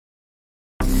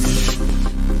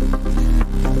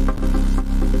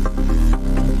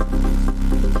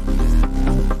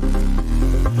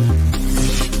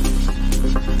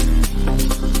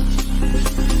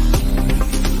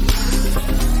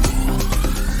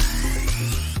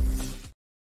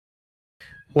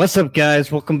What's up,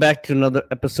 guys? Welcome back to another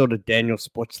episode of Daniel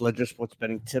Sports Ledger, sports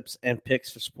betting tips and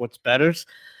picks for sports bettors.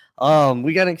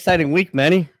 We got an exciting week,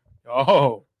 Manny.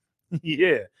 Oh,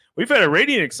 yeah. We've had a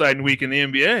radiant exciting week in the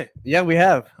NBA. Yeah, we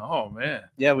have. Oh, man.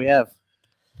 Yeah, we have.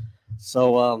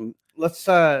 So let's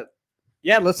start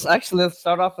off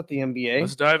with the NBA.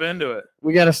 Let's dive into it.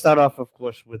 We got to start off, of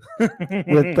course, with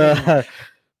the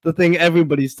thing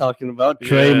everybody's talking about,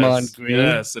 Draymond Green.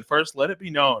 Yes. At first, let it be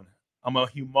known, I'm a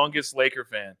humongous Laker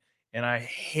fan, and I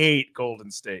hate Golden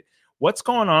State. What's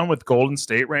going on with Golden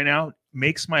State right now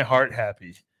makes my heart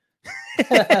happy.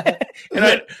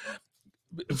 And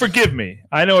forgive me.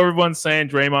 I know everyone's saying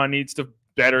Draymond needs to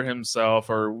better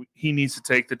himself, or he needs to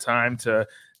take the time to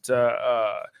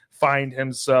find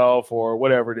himself, or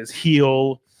whatever it is,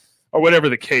 heal, or whatever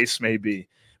the case may be.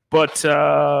 But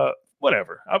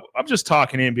whatever. I'm just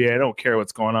talking NBA. I don't care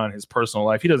what's going on in his personal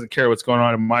life. He doesn't care what's going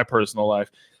on in my personal life.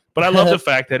 But I love the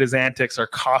fact that his antics are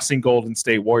costing Golden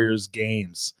State Warriors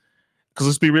games. Because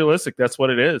let's be realistic, that's what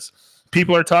it is.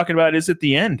 People are talking about, is it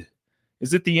the end?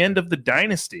 Is it the end of the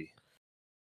dynasty?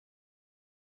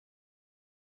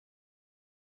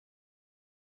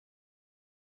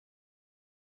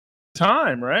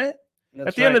 Time, right?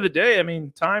 At the end of the day, I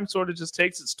mean, time sort of just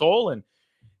takes its toll, and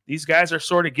these guys are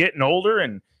sort of getting older,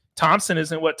 and Thompson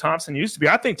isn't what Thompson used to be.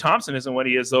 I think Thompson isn't what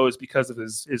he is, though, is because of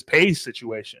his pay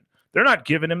situation. They're not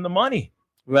giving him the money.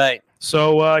 Right.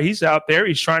 So he's out there.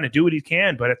 He's trying to do what he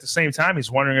can, but at the same time, he's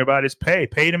wondering about his pay.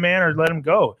 Pay the man or let him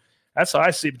go. That's how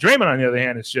I see it. Draymond, on the other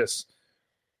hand, is just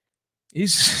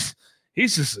he's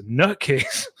just a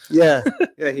nutcase. Yeah,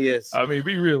 he is. I mean,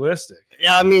 be realistic.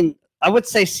 Yeah, I mean, I would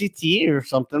say CTE or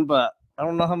something, but I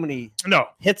don't know how many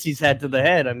hits he's had to the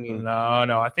head. I mean,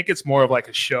 no. I think it's more of like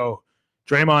a show.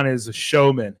 Draymond is a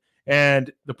showman,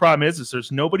 and the problem is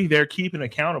there's nobody there keeping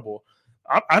accountable.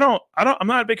 I'm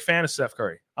not a big fan of Steph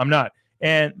Curry. I'm not.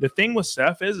 And the thing with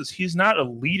Steph is he's not a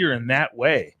leader in that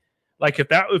way. Like if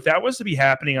that was to be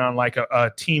happening on like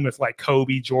a team with like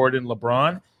Kobe, Jordan,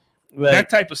 LeBron, right, that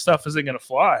type of stuff isn't going to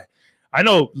fly. I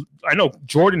know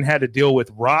Jordan had to deal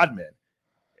with Rodman,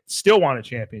 still won a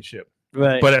championship.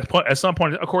 Right. But at some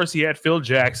point, of course, he had Phil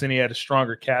Jackson. He had a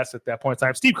stronger cast at that point in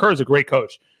time. Steve Kerr is a great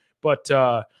coach. But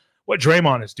what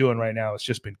Draymond is doing right now has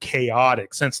just been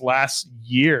chaotic since last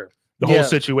year. The whole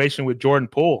situation with Jordan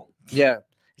Poole. Yeah.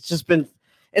 It's been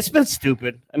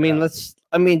stupid. I mean,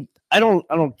 I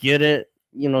don't get it.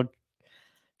 You know,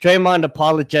 Draymond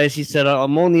apologized. He said,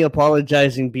 I'm only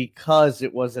apologizing because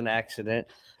it was an accident.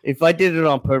 If I did it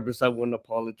on purpose, I wouldn't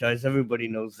apologize. Everybody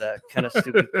knows that kind of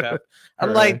stupid crap.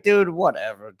 I'm like, dude,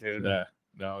 whatever, dude. Yeah.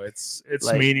 No, it's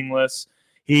like, meaningless.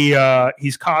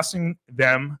 He's costing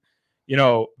them,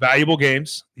 valuable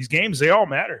games. These games, they all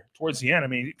matter towards the end. I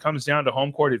mean, it comes down to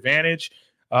home court advantage,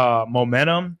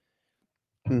 momentum.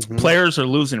 Mm-hmm. Players are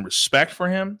losing respect for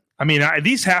him. I mean,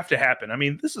 these have to happen. I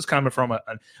mean, this is coming from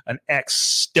an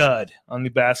ex-stud on the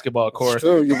basketball court. It's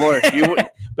true, you were.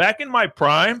 Back in my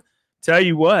prime, tell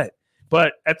you what.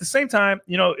 But at the same time,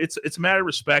 it's a matter of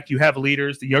respect. You have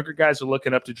leaders. The younger guys are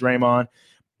looking up to Draymond.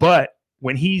 But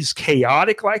when he's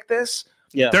chaotic like this,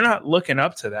 they're not looking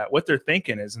up to that. What they're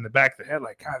thinking is in the back of the head,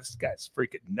 like, God, this guy's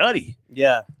freaking nutty.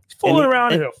 Yeah. He's fooling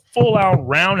around in a full-out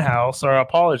roundhouse, or I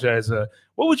apologize.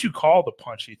 What would you call the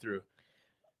punch he threw?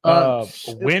 A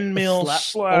windmill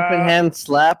slap. Open hand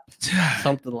slap.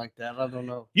 Something like that. I don't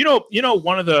know.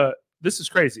 This is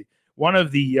crazy. One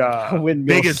of the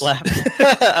biggest slap.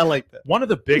 I like that. One of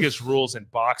the biggest rules in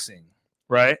boxing,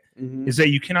 right, is that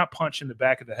you cannot punch in the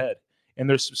back of the head. And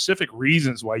there's specific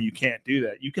reasons why you can't do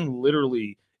that. You can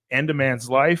literally end a man's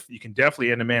life. You can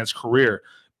definitely end a man's career.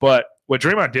 But what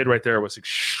Draymond did right there was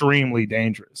extremely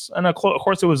dangerous. And of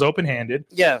course, it was open-handed.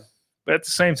 Yeah. But at the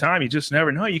same time, you just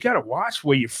never know. You got to watch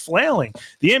where you're flailing.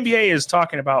 The NBA is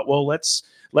talking about, well, let's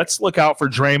look out for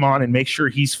Draymond and make sure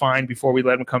he's fine before we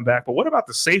let him come back. But what about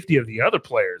the safety of the other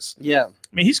players? Yeah. I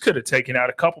mean, he could have taken out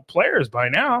a couple players by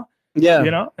now. Yeah.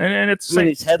 And it's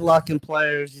he's headlocking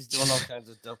players. He's doing all kinds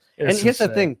of stuff. And here's the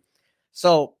thing.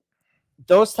 So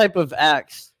those type of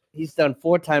acts, he's done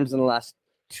 4 times in the last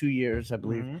 2 years, I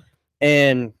believe. Mm-hmm.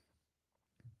 And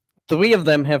 3 of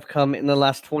them have come in the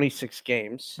last 26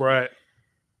 games. Right.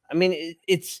 I mean,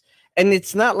 it's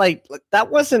not like that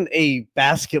wasn't a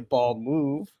basketball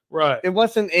move. Right. It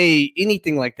wasn't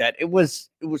anything like that. It was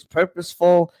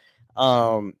purposeful.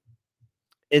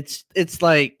 It's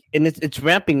like, and it's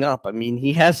ramping up. I mean,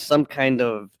 he has some kind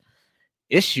of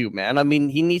issue, man. I mean,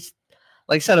 he needs,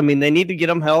 like I said, I mean, they need to get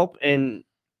him help. And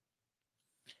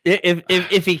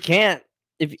if he can't,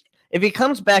 if he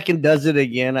comes back and does it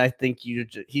again, I think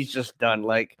he's just done.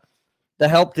 Like, The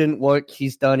help didn't work.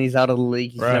 He's done. He's out of the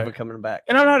league. He's Right. never coming back.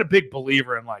 And I'm not a big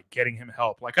believer in like getting him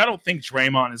help. Like I don't think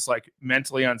Draymond is like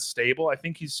mentally unstable. I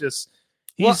think he's just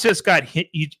got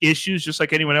issues just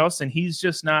like anyone else, and he's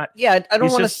just not. Yeah, I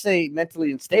don't want to say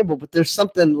mentally unstable, but there's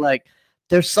something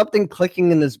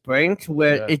clicking in his brain to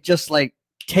where it just like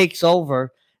takes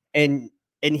over, and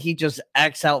he just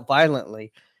acts out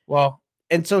violently. Well,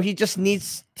 and so he just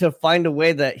needs to find a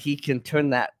way that he can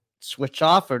turn that switch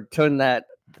off or turn that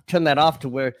off to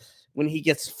where when he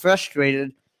gets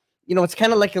frustrated, it's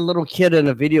kind of like a little kid in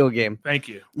a video game. Thank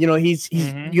you. He's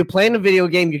you're playing a video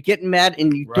game, you're getting mad,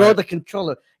 and you throw the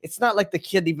controller. It's not like the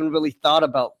kid even really thought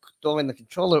about throwing the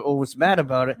controller or was mad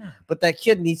about it, but that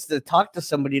kid needs to talk to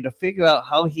somebody to figure out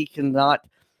how he cannot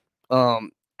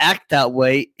act that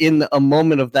way in a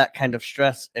moment of that kind of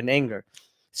stress and anger.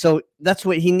 So that's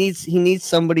what he needs. He needs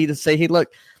somebody to say, hey,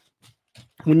 look,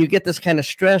 when you get this kind of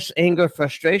stress, anger,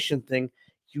 frustration thing,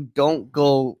 you don't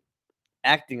go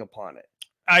acting upon it.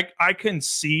 I can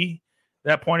see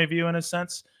that point of view in a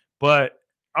sense, but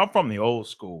I'm from the old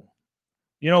school.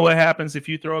 You know what happens if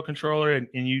you throw a controller and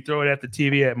you throw it at the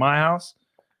TV at my house?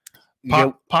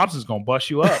 Pops is going to bust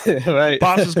you up. Right.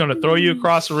 Pops is going to throw you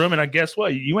across the room, and I guess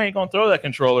what? You ain't going to throw that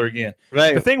controller again.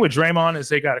 Right. The thing with Draymond is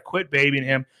they got to quit babying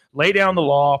him, lay down the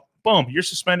law. Boom, you're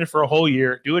suspended for a whole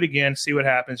year. Do it again. See what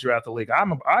happens. You're out the league.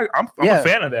 I'm a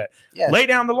fan of that. Yeah. Lay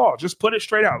down the law. Just put it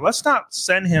straight out. Let's not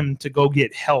send him to go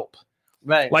get help.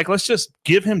 Right. Like, let's just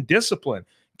give him discipline.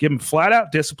 Give him flat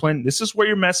out discipline. This is where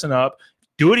you're messing up.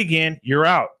 Do it again. You're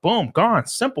out. Boom, gone.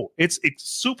 Simple. It's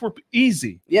super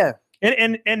easy. Yeah.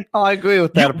 And I agree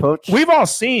with that approach. We've all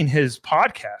seen his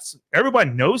podcasts.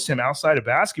 Everybody knows him outside of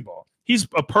basketball. He's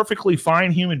a perfectly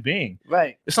fine human being.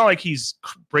 Right. It's not like he's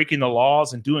breaking the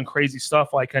laws and doing crazy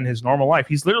stuff like in his normal life.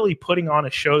 He's literally putting on a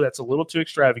show that's a little too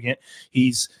extravagant.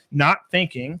 He's not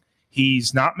thinking.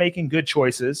 He's not making good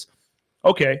choices.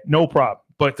 Okay, no problem.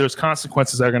 But there's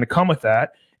consequences that are going to come with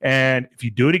that. And if you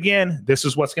do it again, this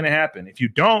is what's going to happen. If you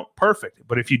don't, perfect.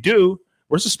 But if you do,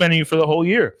 we're suspending you for the whole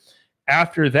year.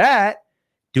 After that,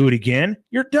 do it again.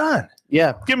 You're done.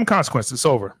 Yeah. Give him consequences. It's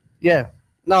over. Yeah.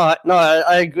 No,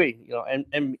 I agree.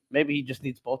 And maybe he just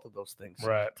needs both of those things.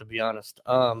 Right. To be honest.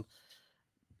 So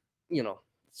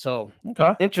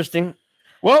okay. Interesting.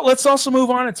 Well, let's also move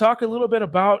on and talk a little bit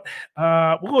about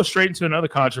we'll go straight into another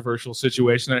controversial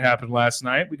situation that happened last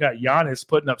night. We got Giannis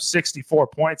putting up 64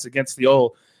 points against the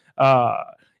old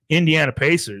Indiana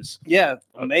Pacers. Yeah,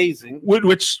 amazing.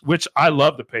 Which I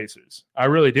love the Pacers. I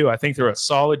really do. I think they're a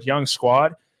solid young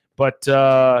squad. But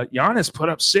Giannis put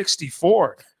up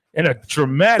 64 in a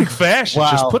dramatic fashion.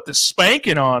 Wow. Just put the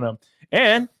spanking on him.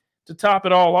 And to top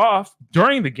it all off,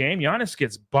 during the game, Giannis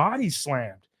gets body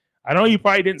slammed. I know you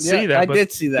probably didn't see that. I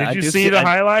did see that. Did you see the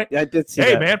highlight? Yeah, I did see that.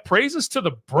 Hey, man, praises to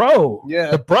the bro.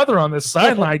 Yeah. The brother on the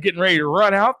sideline getting ready to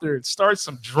run out there and start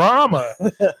some drama.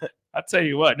 I'll tell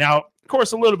you what. Now, of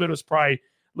course, a little bit was probably a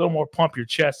little more pump your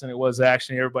chest than it was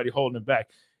actually everybody holding it back.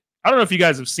 I don't know if you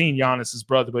guys have seen Giannis's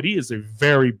brother, but he is a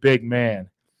very big man.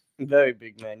 Very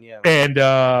big man, yeah.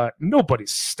 And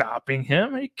nobody's stopping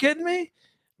him. Are you kidding me?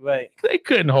 Right. They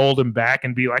couldn't hold him back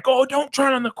and be like, oh, don't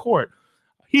run on the court.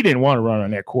 He didn't want to run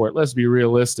on that court. Let's be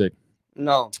realistic.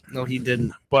 No, he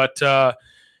didn't. But, Giannis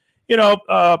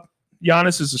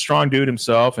is a strong dude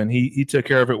himself, and he took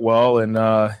care of it well. And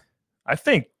I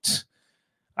think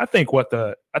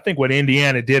what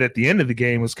Indiana did at the end of the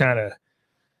game was kind of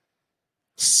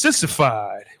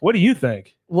sissified. What do you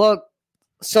think? Well,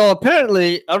 so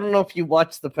apparently, I don't know if you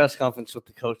watched the press conference with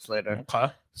the coach later.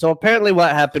 Okay. So apparently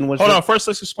what happened was... Hold on. First,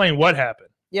 let's explain what happened.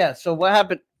 Yeah, so what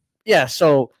happened... Yeah,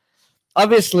 so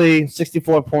obviously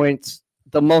 64 points,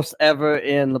 the most ever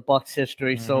in the Bucks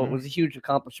history, so it was a huge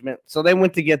accomplishment. So they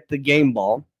went to get the game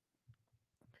ball.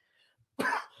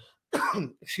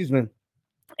 Excuse me.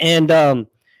 And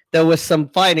there was some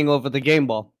fighting over the game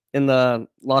ball in the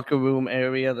locker room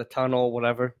area, the tunnel,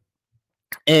 whatever.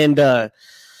 And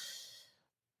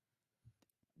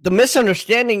the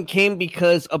misunderstanding came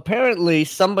because apparently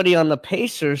somebody on the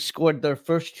Pacers scored their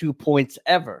first 2 points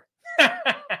ever.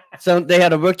 So they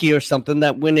had a rookie or something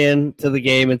that went into the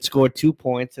game and scored 2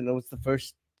 points, and it was the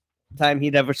first time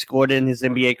he'd ever scored in his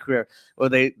NBA career. Or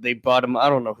they brought him. I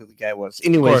don't know who the guy was.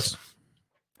 Anyways,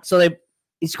 so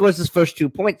he scores his first 2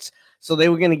 points. So they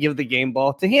were going to give the game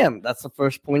ball to him. That's the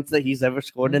first points that he's ever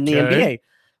scored in the NBA.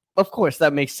 Of course,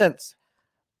 that makes sense.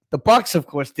 The Bucks, of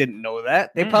course, didn't know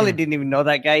that. They probably didn't even know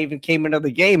that guy even came into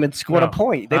the game and scored a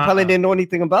point. They probably didn't know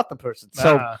anything about the person.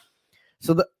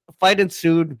 So the fight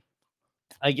ensued.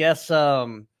 I guess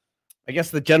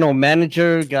the general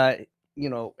manager got,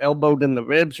 elbowed in the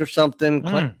ribs or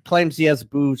something. Claims he has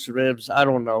bruised ribs. I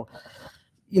don't know.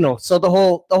 so the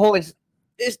whole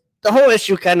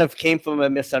issue kind of came from a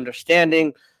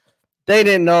misunderstanding. They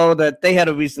didn't know that they had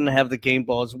a reason to have the game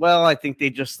ball as well. I think they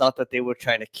just thought that they were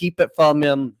trying to keep it from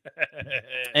him.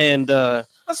 And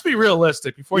let's be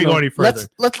realistic before you go any further.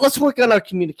 Let's work on our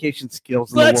communication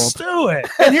skills. Let's do it.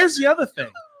 And here's the other thing.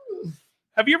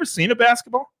 Have you ever seen a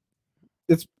basketball?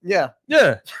 Yeah,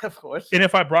 of course. And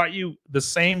if I brought you the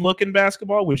same looking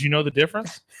basketball, would you know the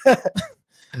difference?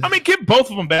 I mean, give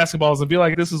both of them basketballs and be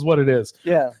like, this is what it is.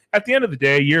 Yeah. At the end of the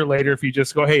day, a year later, if you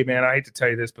just go, hey, man, I hate to tell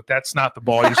you this, but that's not the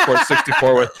ball you scored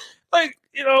 64 with. Like,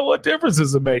 what difference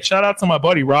does it make? Shout out to my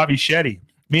buddy, Robbie Shetty.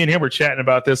 Me and him were chatting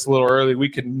about this a little early. We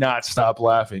could not stop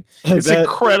laughing. It's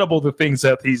incredible the things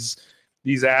that these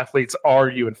athletes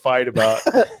argue and fight about.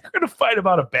 They're going to fight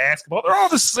about a basketball. They're all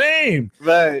the same.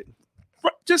 Right.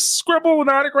 Just scribble an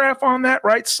autograph on that,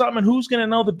 write something, and who's going to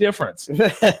know the difference?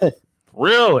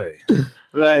 Really?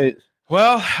 Right.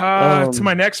 Well, to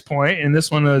my next point, and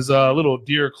this one is a little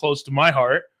dear close to my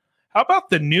heart. How about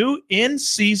the new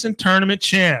in-season tournament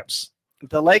champs?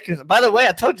 The Lakers. By the way,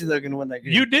 I told you they're going to win that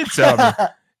game. You did tell me.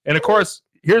 And, of course,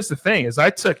 here's the thing, is I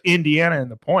took Indiana in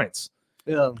the points.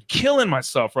 Yeah. I'm killing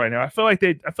myself right now. I feel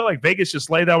like Vegas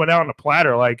just laid that one out on a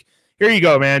platter. Like, here you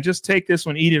go, man. Just take this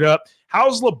one, eat it up.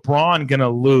 How's LeBron going to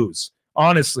lose?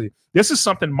 Honestly, this is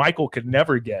something Michael could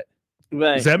never get.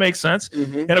 Right. Does that make sense?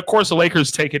 Mm-hmm. And, of course, the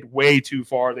Lakers take it way too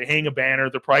far. They hang a banner.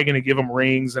 They're probably going to give them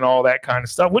rings and all that kind of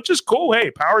stuff, which is cool.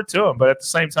 Hey, power to them. But at the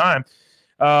same time,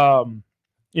 we'll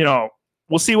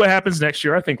see what happens next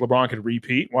year. I think LeBron could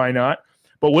repeat. Why not?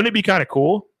 But wouldn't it be kind of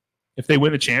cool if they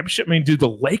win the championship? I mean, do the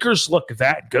Lakers look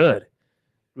that good?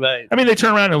 Right. I mean, they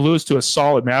turn around and lose to a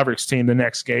solid Mavericks team the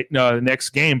next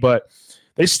game, but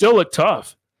they still look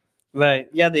tough. Right.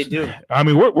 Yeah, they do. I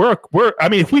mean, we're. I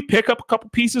mean, if we pick up a couple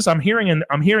pieces, I'm hearing in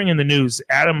the news.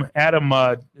 Adam,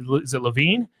 is it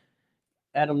Levine?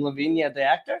 Adam Levine, yeah, the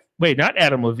actor. Wait, not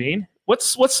Adam Levine.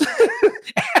 What's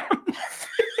Adam?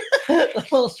 The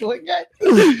little short guy.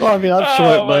 Oh, I mean, I'm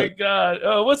short, oh my god!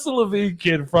 What's the Levine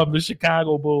kid from the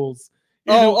Chicago Bulls?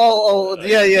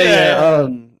 Yeah.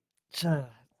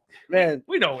 Man,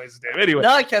 we know his name. Anyway,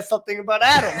 now I can't stop thinking about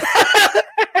Adam.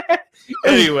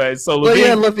 Anyway, so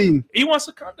Levine, Levine, he wants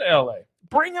to come to LA.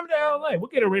 Bring him to LA. We'll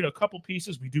get rid of a couple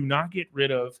pieces. We do not get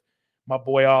rid of my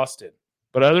boy Austin.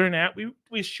 But other than that,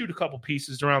 we shoot a couple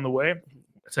pieces around the way. I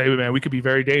tell you, man, we could be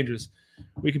very dangerous.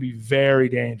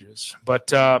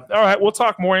 But all right, we'll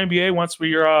talk more NBA once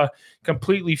we are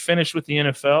completely finished with the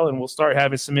NFL, and we'll start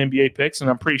having some NBA picks. And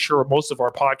I'm pretty sure most of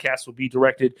our podcasts will be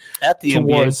directed at the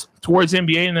towards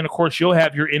NBA. And then, of course, you'll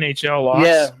have your NHL locks.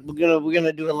 Yeah, we're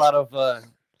gonna do a lot of.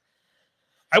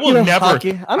 I will never.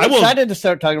 Hockey. I'm excited to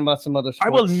start talking about some other sports. I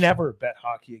will never bet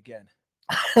hockey again.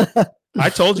 I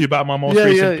told you about my most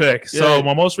recent pick. So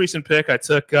my most recent pick, I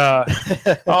took. Oh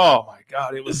my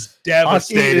God, it was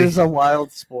devastating. Hockey is a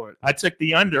wild sport. I took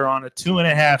the under on a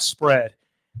 2.5 spread.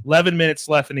 11 minutes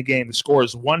left in the game. The score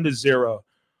is 1-0.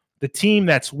 The team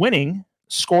that's winning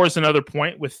scores another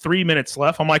point with 3 minutes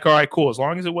left. I'm like, all right, cool. As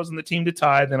long as it wasn't the team to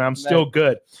tie, then I'm still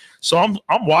good. So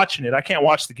I'm watching it. I can't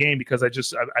watch the game because I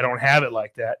don't have it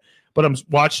like that. But I'm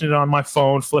watching it on my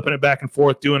phone, flipping it back and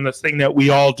forth, doing the thing that we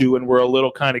all do when we're a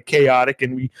little kind of chaotic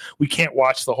and we can't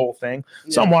watch the whole thing.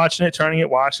 Yeah. So I'm watching it, turning it.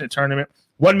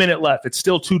 1 minute left. It's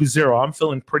still 2-0. I'm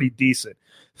feeling pretty decent.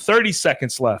 30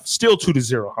 seconds left. Still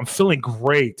 2-0. I'm feeling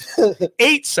great.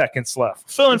 8 seconds left.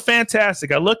 Feeling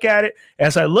fantastic. I look at it.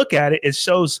 As I look at it, it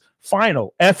shows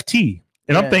final, FT.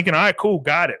 And I'm thinking, all right, cool,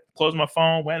 got it. Closed my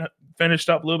phone, finished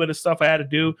up a little bit of stuff I had to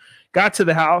do. Got to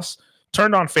the house.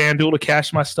 Turned on FanDuel to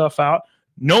cash my stuff out.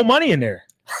 No money in there.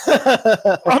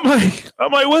 I'm like,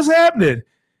 what's happening?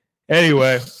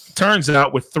 Anyway, turns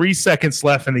out with 3 seconds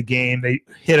left in the game, they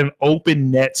hit an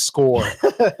open net score.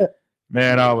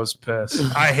 Man, I was pissed.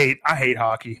 I hate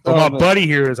hockey. But my buddy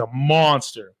here is a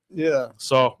monster. Yeah.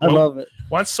 So I love it.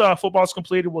 Once football's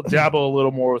completed, we'll dabble a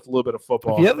little more with a little bit of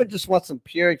football. If you ever just want some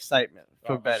pure excitement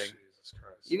for betting,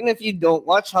 even if you don't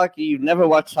watch hockey, you've never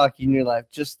watched hockey in your life,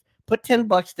 just put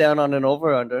 $10 down on an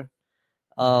over/under,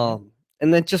 and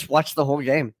then just watch the whole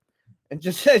game, and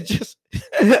just it's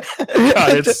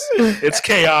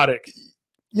chaotic.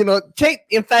 Take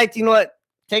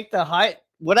the high,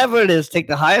 whatever it is, take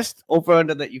the highest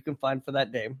over/under that you can find for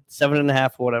that day,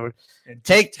 7.5 or whatever. And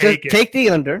take the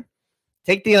under,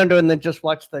 and then just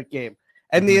watch that game.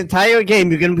 And the entire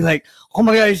game, you're gonna be like, "Oh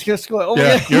my God, he's gonna score!" Oh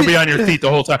yeah, you'll be on your feet the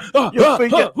whole time.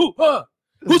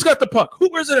 Who's got the puck?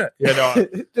 Where's it at? Yeah, no,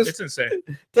 it's insane.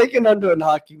 Take an under in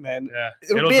hockey, man. Yeah,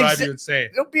 it'll drive you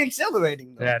insane. It'll be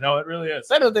exhilarating, though. Yeah, no, it really is.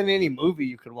 Better than any movie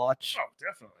you could watch. Oh,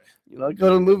 definitely. Go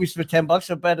to the movies for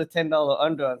 $10 or bet a $10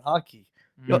 under on hockey.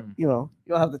 You'll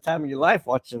have the time of your life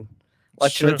watching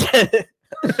Sure. it.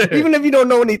 Even if you don't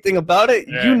know anything about it,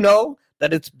 Yeah. you know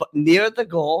that it's near the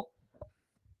goal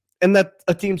and that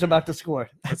a team's about to score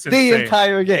That's the insane.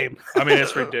 entire game. I mean,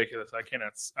 it's ridiculous. I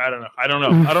cannot. I don't know. I don't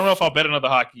know if I'll bet another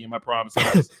hockey game. I promise.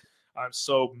 I'm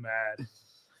so mad.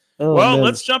 Oh, Well, man.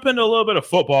 let's jump into a little bit of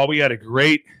football. We had a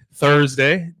great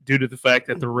Thursday due to the fact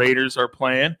that the Raiders are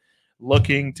playing,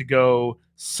 looking to go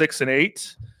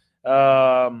 6-8.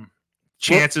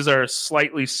 Chances are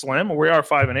slightly slim. We are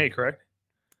 5-8, correct?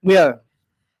 We are.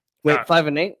 Wait, Ah.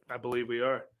 5-8? I believe we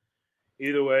are.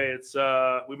 Either way, it's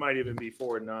we might even be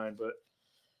 4-9, but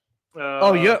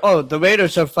the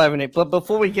Raiders are 5-8. But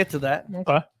before we get to that,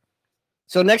 okay.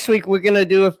 so next week we're gonna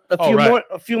do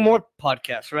a few more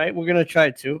podcasts, right? We're gonna try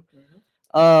to.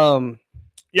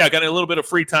 Yeah, I got a little bit of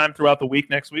free time throughout the week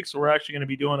next week, so we're actually going to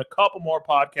be doing a couple more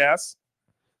podcasts.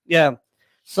 Yeah.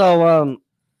 So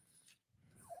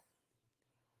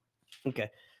okay.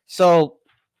 So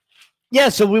yeah,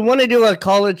 so we want to do we're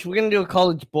gonna do a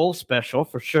college bowl special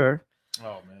for sure.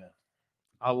 Oh man.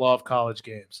 I love college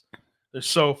games. They're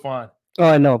so fun. Oh,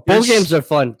 I know. Bowl games are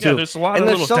fun too. Yeah, there's a lot of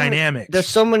little dynamics. There's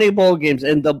so many bowl games,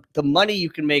 and the money you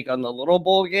can make on the little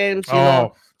bowl games,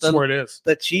 that's where it is.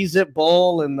 The Cheez-It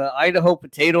Bowl and the Idaho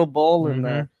Potato Bowl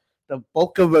and the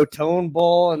Boca Raton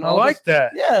Bowl and I like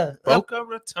that. Yeah. Boca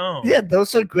Raton. Yeah,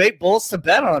 those are great bowls to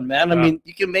bet on, man. Yeah. I mean,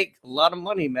 you can make a lot of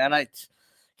money, man. I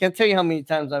can't tell you how many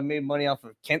times I've made money off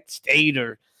of Kent State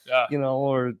or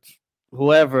or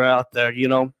whoever out there,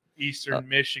 Eastern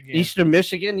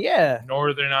Michigan, yeah.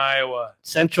 Northern Iowa.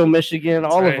 Central Michigan,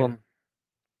 That's all right. of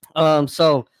them.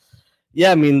 So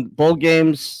yeah, I mean, bowl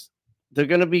games, they're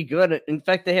gonna be good. In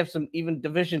fact, they have some even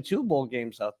Division II bowl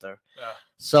games out there. Yeah.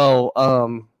 So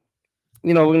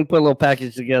we're gonna put a little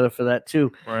package together for that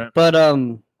too. Right. But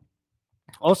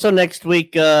also next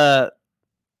week, got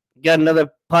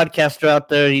another podcaster out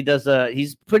there.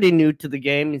 He's pretty new to the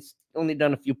game. He's only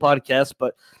done a few podcasts,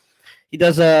 but he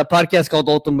does a podcast called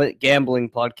Ultimate Gambling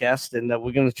Podcast, and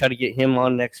we're going to try to get him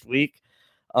on next week,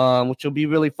 which will be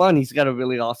really fun. He's got a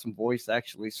really awesome voice,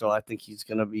 actually, so I think he's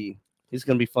going to be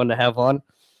fun to have on.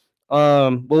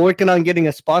 We're working on getting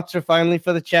a sponsor finally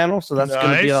for the channel, so that's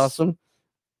going to be awesome.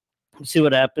 We'll see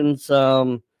what happens.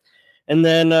 And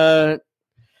then,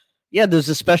 there's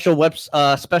a special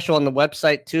special on the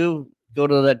website too. Go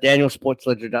to the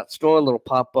DanielSportsLedger.store, a little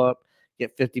pop up,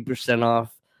 get 50%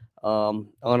 off. On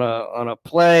a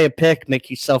play, a pick, make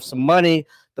yourself some money.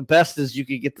 The best is you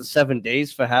could get the 7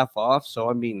 days for half off. So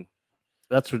I mean,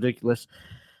 that's ridiculous.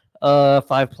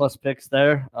 5+ picks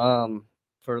there.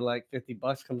 For like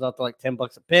 $50 comes out to like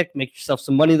 $10 a pick. Make yourself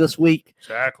some money this week.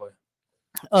 Exactly.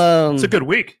 It's a good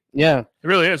week. Yeah, it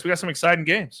really is. We got some exciting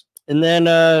games. And then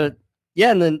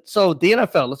so the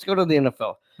NFL. Let's go to the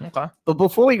NFL. Okay. But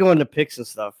before we go into picks and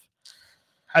stuff,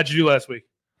 how'd you do last week?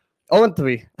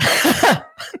 0-3.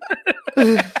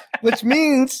 Which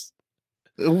means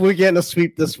we're getting a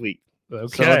sweep this week.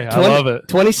 Okay, I love it.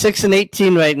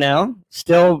 26-18 right now.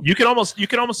 Still, you can almost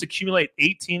accumulate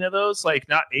 18 of those, like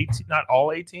not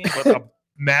all 18, but a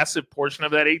massive portion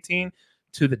of that 18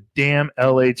 to the damn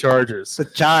LA Chargers. The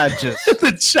Chargers.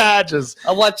 The Chargers.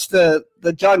 I watched the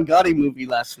John Gotti movie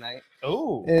last night.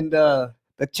 Oh, and the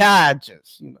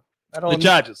Chargers. The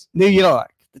Chargers. New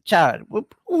York. The Chargers.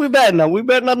 Who we betting on? We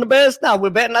betting on the Bears? No, we're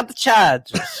betting on the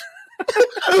Chargers.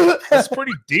 It's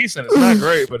pretty decent. It's not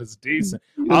great, but it's decent.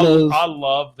 I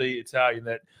love the Italian.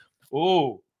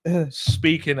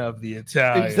 Speaking of the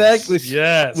Italian, exactly.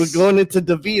 Yes, we're going into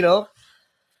Devito.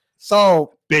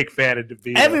 So big fan of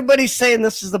Devito. Everybody's saying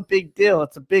this is a big deal.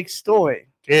 It's a big story.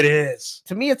 It is.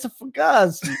 To me, it's a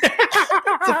fugazi.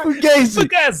 It's a fugazi.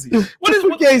 Fugazi. What is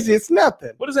fugazi? It's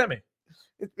nothing. What does that mean?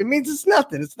 It means it's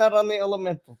nothing. It's not on the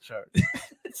elemental chart.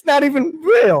 It's not even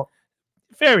real.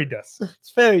 Fairy dust. It's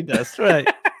fairy dust, right?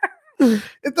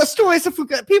 The story's a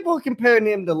fugazi. People are comparing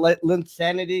him to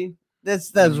Linsanity.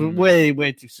 That's way,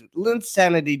 way too soon.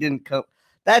 Linsanity didn't come.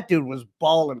 That dude was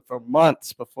balling for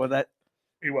months before that.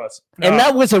 He was. And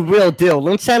that was a real deal.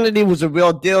 Linsanity was a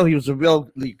real deal. He was a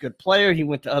really good player. He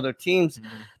went to other teams.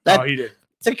 He did.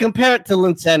 To compare it to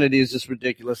Linsanity is just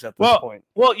ridiculous at this point.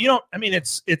 Well, I mean,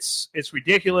 it's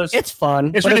ridiculous. It's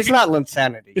fun, but it's not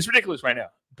Linsanity. It's ridiculous right now.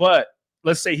 But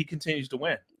let's say he continues to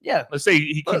win. Yeah. Let's say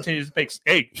he continues to make.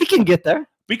 Hey, he can get there.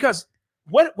 Because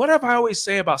what have I always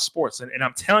say about sports? And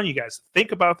I'm telling you guys,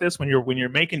 think about this when you're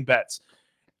making bets.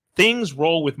 Things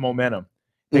roll with momentum.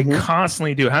 They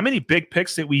constantly do. How many big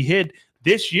picks did we hit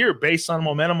this year based on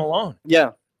momentum alone?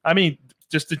 Yeah. I mean,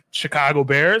 just the Chicago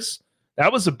Bears.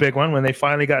 That was a big one when they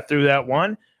finally got through that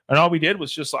one. And all we did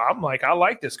was just, I'm like, I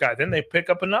like this guy. Then they pick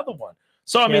up another one.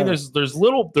 So I mean, there's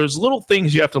little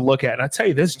things you have to look at. And I tell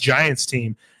you, this Giants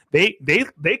team, they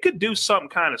could do something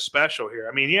kind of special here.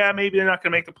 I mean, yeah, maybe they're not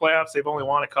going to make the playoffs. They've only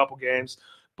won a couple games,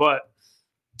 but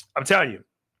I'm telling you,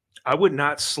 I would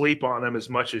not sleep on them as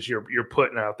much as you're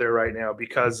putting out there right now,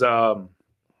 because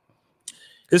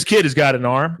this kid has got an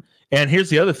arm. And here's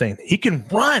the other thing: he can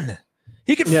run.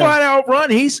 He can flat out run.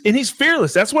 He's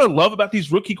fearless. That's what I love about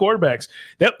these rookie quarterbacks.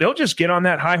 They'll just get on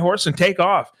that high horse and take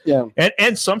off. Yeah.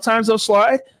 And sometimes they'll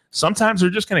slide. Sometimes they're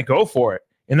just going to go for it.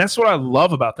 And that's what I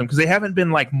love about them, because they haven't been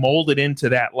like molded into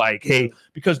that, like, hey,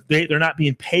 because they're not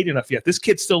being paid enough yet. This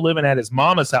kid's still living at his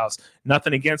mama's house.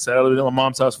 Nothing against that, other than my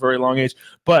mom's house, very long age.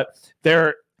 But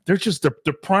they're just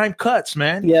they're prime cuts,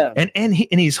 man. Yeah. And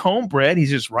he's homebred. He's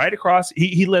just right across.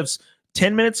 He lives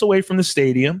 10 minutes away from the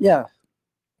stadium. Yeah.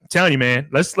 I'm telling you, man,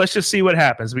 let's just see what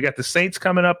happens. We got the Saints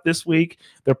coming up this week.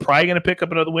 They're probably going to pick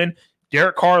up another win.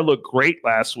 Derek Carr looked great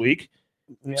last week.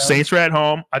 Yeah. Saints are at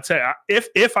home. I tell you,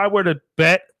 if I were to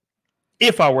bet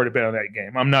on that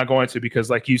game, I'm not going to, because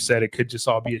like you said, it could just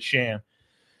all be a sham.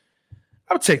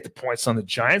 I would take the points on the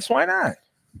Giants. Why not?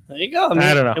 There you go.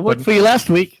 I don't know. It worked for you last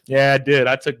week. Yeah, I did.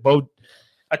 I took both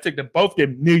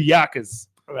them New Yakas.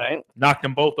 Right. Knocked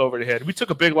them both over the head. We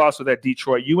took a big loss with that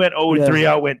Detroit. You went 0-3.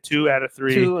 I went 2 out of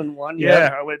 3. 2-1.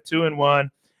 Yeah, I went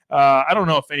 2-1. I don't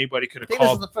know if anybody could have called.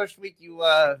 This is the first week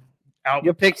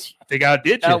your picks. I think I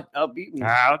outdid you. Outbeat me.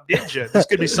 I outdid you. This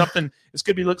could be something. This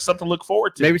could be something to look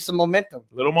forward to. Maybe some momentum.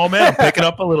 A little momentum. Picking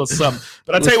up a little something.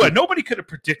 But I'll tell you what, nobody could have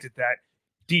predicted that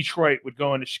Detroit would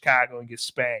go into Chicago and get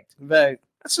spanked. Right.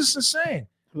 That's just insane.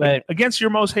 Right. Against your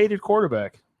most hated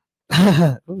quarterback.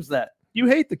 Who's that? You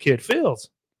hate the kid, Fields.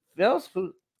 Fields?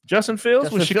 Who? Justin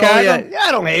Fields with Chicago? Yeah,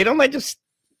 I don't hate him.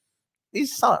 He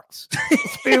sucks.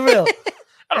 Let's be real.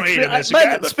 I don't hate him.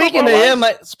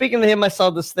 But speaking to him, I saw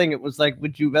this thing. It was like,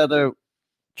 would you rather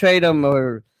trade him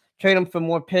for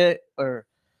more Pitt, or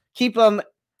keep him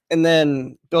and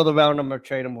then build around him, or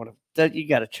trade him? You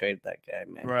got to trade that guy,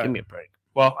 man. Right. Give me a break.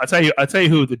 Well, I tell you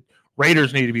who the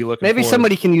Raiders need to be looking. Maybe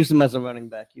somebody can use him as a running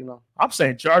back. I'm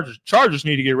saying Chargers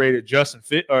need to get rid of Justin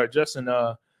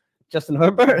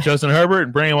Herbert. Justin Herbert,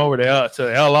 and bring him over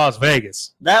to Las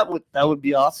Vegas. That would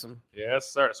be awesome.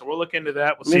 Yes, sir. So we'll look into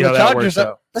that. We'll see how that works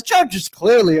out. The Chargers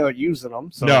clearly are using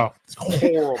them. So. No, it's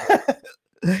horrible.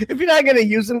 If you're not going to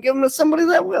use them, give them to somebody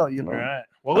that will. All right.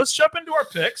 Well, let's jump into our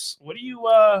picks. What do you?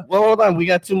 Well, hold on. We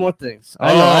got 2 more things.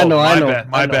 I know.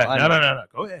 My bad. No.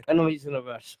 Go ahead. I know he's in a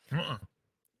rush.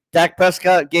 Dak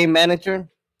Prescott, game manager.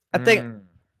 I think.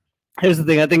 Here's the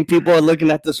thing. I think people are looking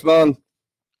at this wrong.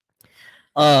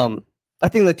 I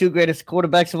think the 2 greatest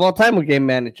quarterbacks of all time were game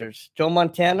managers: Joe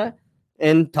Montana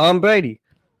and Tom Brady.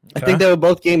 Okay. I think they were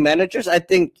both game managers. I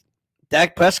think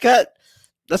Dak Prescott,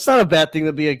 that's not a bad thing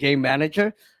to be a game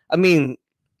manager. I mean,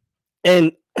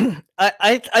 and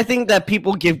I think that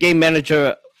people give game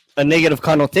manager a negative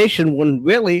connotation when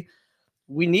really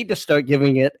we need to start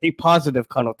giving it a positive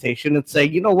connotation and say,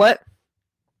 you know what?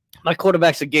 My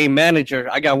quarterback's a game manager.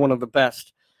 I got one of the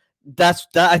best.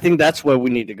 I think that's where we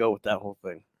need to go with that whole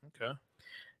thing. Okay.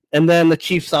 And then the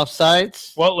Chiefs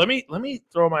offsides. Well, let me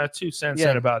throw my 2 cents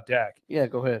in about Dak. Yeah,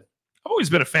 go ahead. I've always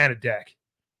been a fan of Dak.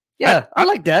 Yeah, I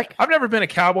like Dak. I've never been a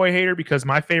Cowboy hater because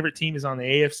my favorite team is on the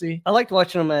AFC. I liked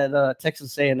watching him at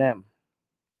Texas A&M.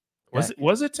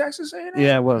 Was it Texas A&M?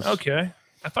 Yeah, it was. Okay.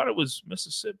 I thought it was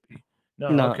Mississippi.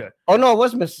 No. Okay. Oh, no, it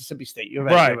was Mississippi State. You're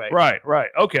right. Right.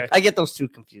 Okay. I get those 2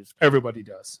 confused. Everybody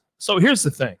does. So here's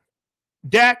the thing.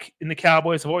 Dak and the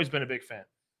Cowboys have always been a big fan.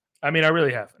 I mean, I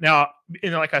really have. Now,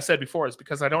 like I said before, it's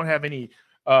because I don't have any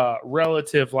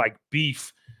relative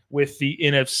beef with the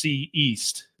NFC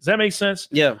East. Does that make sense?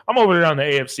 Yeah. I'm over there on the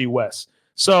AFC West.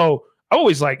 So I'm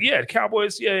always the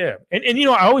Cowboys, yeah. And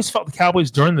I always felt the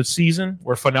Cowboys during the season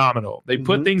were phenomenal. They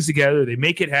put things together. They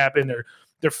make it happen.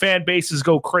 Their fan bases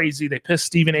go crazy. They piss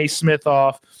Stephen A. Smith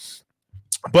off.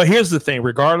 But here's the thing.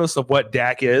 Regardless of what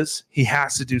Dak is, he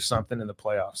has to do something in the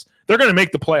playoffs. They're going to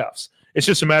make the playoffs. It's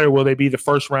just a matter of will they be the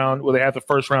first round? Will they have the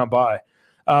first round bye?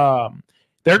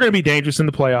 They're going to be dangerous in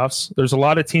the playoffs. There's a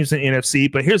lot of teams in the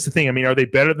NFC. But here's the thing. I mean, are they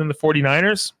better than the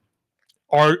 49ers?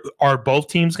 Are both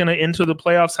teams going to enter the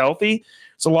playoffs healthy?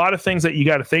 It's a lot of things that you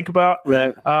got to think about.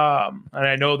 Right. And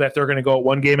I know that they're going to go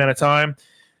 1 game at a time.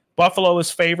 Buffalo is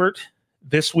favored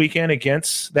this weekend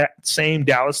against that same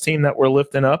Dallas team that we're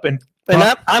lifting up. And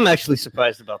I'm actually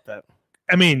surprised about that.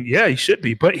 I mean, yeah, he should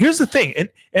be. But here's the thing.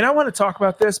 And I want to talk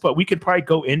about this, but we could probably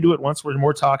go into it once we're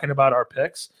more talking about our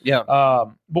picks. Yeah.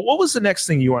 But what was the next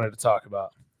thing you wanted to talk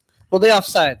about? Well, the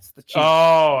offsides. The Chiefs.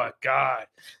 Oh, God.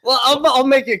 Well, I'll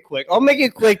make it quick. I'll make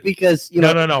it quick because,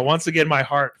 No. Once again, my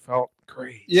heart felt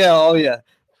great. Yeah. Oh, yeah.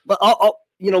 But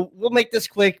we'll make this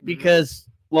quick because,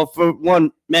 well, for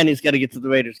one, Manny's got to get to the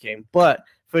Raiders game. But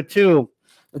for two,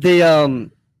 if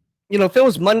it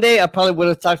was Monday, I probably would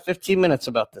have talked 15 minutes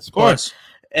about this. Of course.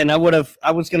 And I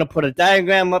was going to put a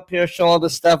diagram up here, show all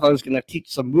this stuff. I was going to teach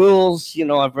some rules.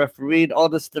 I've refereed all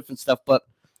this different stuff. But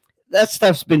that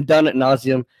stuff's been done at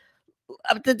nauseum.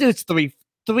 The dude's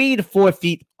 3 to 4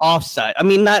 feet offside. I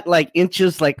mean, not like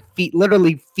inches, like feet,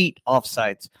 literally feet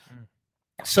offsides.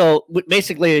 So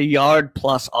basically a yard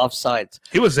plus offsides.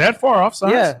 He was that far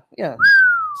offsides? Yeah.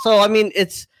 So I mean,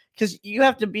 it's because you've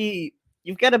got to be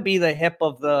the hip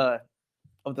of the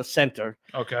center.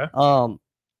 Okay.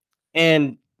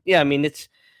 And yeah, I mean,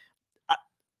 I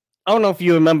don't know if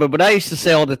you remember, but I used to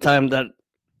say all the time that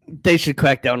they should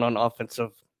crack down on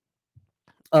offensive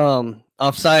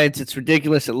offsides. It's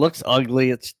ridiculous. It looks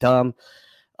ugly. It's dumb.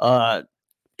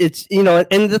 It's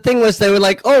and the thing was, they were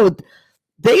like, oh,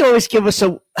 they always give us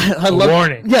a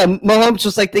warning. Yeah, Mahomes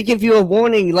was like, they give you a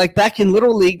warning. Like back in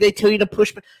Little League, they tell you to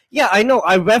push. Yeah, I know.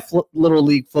 I ref Little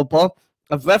League football.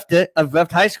 I've refed it. I've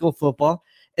refed high school football.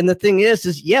 And the thing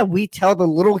is yeah, we tell the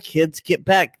little kids, get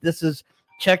back. This is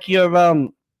check with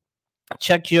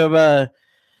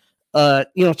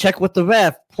the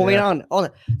ref, point on all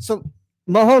that. So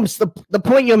Mahomes, the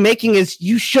point you're making is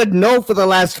you should know for the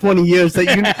last 20 years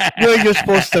that where you're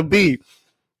supposed to be.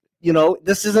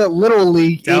 This isn't Little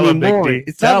League anymore.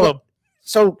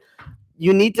 So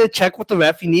you need to check with the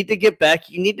ref. You need to get back.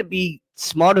 You need to be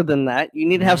smarter than that. You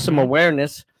need to have some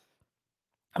awareness.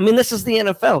 I mean, this is the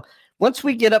NFL. Once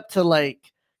we get up to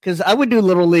because I would do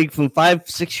Little League from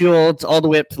 5-6-year-olds all the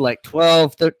way up to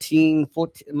 12, 13,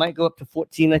 14. It might go up to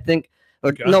 14, I think.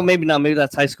 Or no, maybe not. Maybe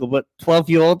that's high school, but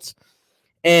 12-year-olds.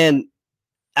 And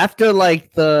after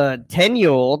the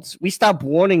 10-year-olds, we stop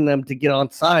warning them to get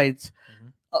on sides,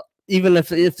 even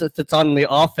if it's on the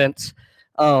offense.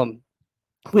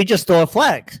 We just throw a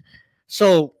flag.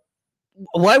 So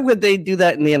why would they do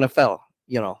that in the NFL?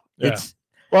 It's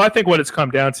well, I think what it's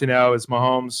come down to now is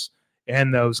Mahomes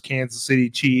and those Kansas City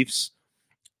Chiefs.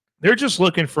 They're just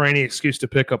looking for any excuse to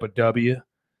pick up a W.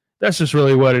 That's just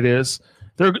really what it is.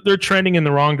 They're trending in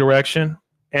the wrong direction,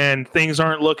 and things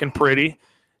aren't looking pretty.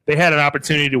 They had an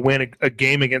opportunity to win a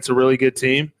game against a really good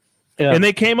team, and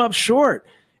they came up short.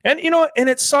 And, and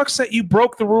it sucks that you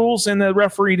broke the rules and the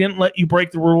referee didn't let you break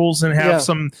the rules and have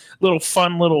some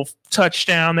fun little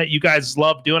touchdown that you guys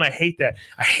love doing. I hate that.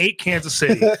 I hate Kansas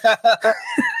City.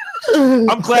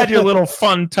 I'm glad your little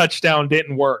fun touchdown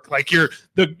didn't work. Like your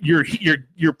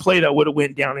play that would have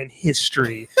went down in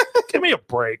history. Give me a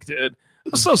break, dude.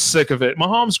 I'm so sick of it.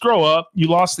 Mahomes, grow up. You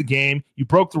lost the game. You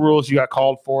broke the rules. You got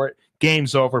called for it.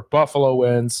 Game's over. Buffalo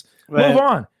wins. Right. Move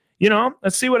on.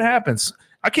 Let's see what happens.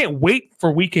 I can't wait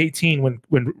for Week 18 when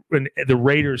the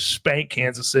Raiders spank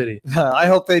Kansas City. I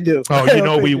hope they do.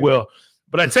 Oh, we will.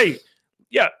 But I tell you,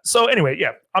 yeah. So anyway,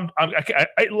 yeah,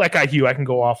 I like IQ. I can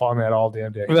go off on that all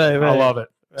damn day. Right. I love it.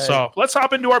 Right. So let's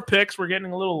hop into our picks. We're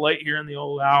getting a little late here in the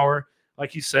old hour.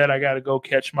 Like you said, I got to go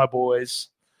catch my boys.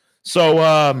 So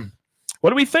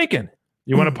what are we thinking?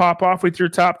 You want to pop off with your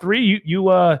top three?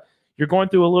 You're going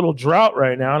through a little drought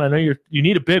right now, and I know you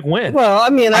need a big win. Well, I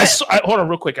mean, hold on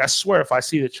real quick. I swear, if I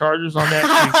see the Chargers on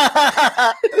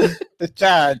that,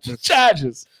 the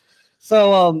Chargers.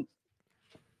 So,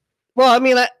 well, I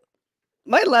mean,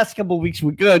 my last couple of weeks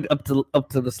were good up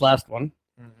to this last one.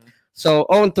 Mm-hmm. So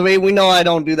 0-3, we know I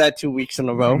don't do that 2 weeks in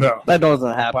a row. No, that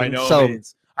doesn't happen. By no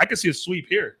means. I can see a sweep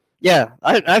here. Yeah,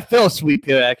 I feel a sweep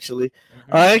here, actually.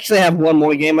 Mm-hmm. I actually have one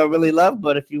more game I really love,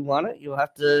 but if you want it, you'll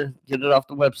have to get it off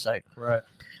the website. Right.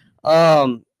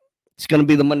 It's going to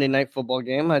be the Monday Night Football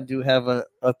game. I do have a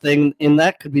thing in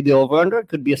that. Could be the over-under. It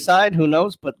could be a side. Who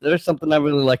knows? But there's something I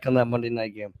really like on that Monday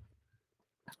night game.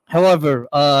 However,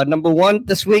 number one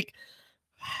this week,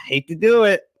 I hate to do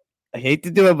it,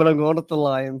 but I'm going with the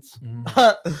Lions.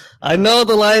 Mm. I know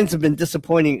the Lions have been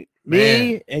disappointing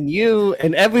me and you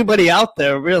and everybody out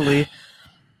there, really.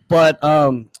 But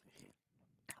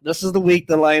this is the week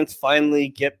the Lions finally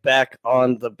get back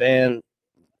on the band,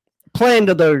 playing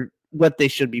to what they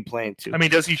should be playing to. I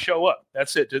mean, does he show up?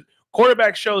 That's it.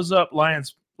 Quarterback shows up,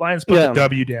 Lions put the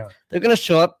W down. They're going to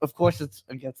show up. Of course, it's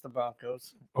against the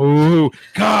Broncos. Oh,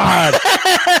 God.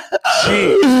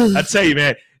 Jeez. I tell you,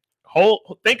 man.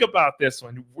 Think about this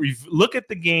one. Look at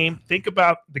the game. Think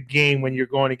about the game when you're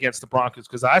going against the Broncos,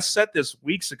 because I said this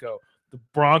weeks ago. The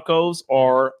Broncos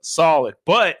are solid,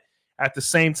 but at the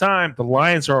same time, the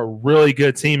Lions are a really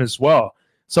good team as well.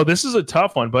 So this is a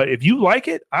tough one, but if you like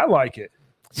it, I like it.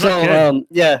 So,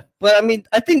 yeah. But, I mean,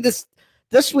 I think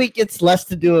this week it's less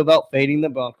to do about fading the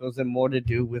Broncos and more to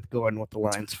do with going with the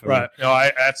Lions. Right. No,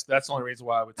 that's the only reason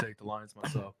why I would take the Lions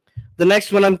myself. the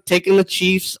next one I'm taking the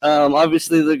Chiefs.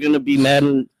 Obviously they're going to be mad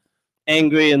and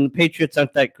angry, and the Patriots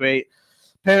aren't that great.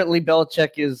 Apparently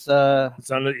Belichick is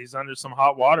he's under some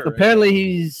hot water. Apparently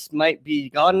he's might be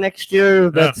gone next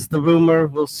year. That's the rumor.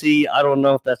 We'll see. I don't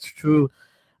know if that's true.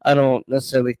 I don't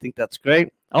necessarily think that's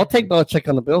great. I'll take Belichick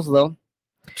on the Bills though.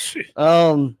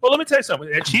 Well, let me tell you something.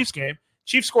 That Chiefs game,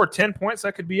 Chiefs scored 10 points.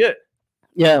 That could be it.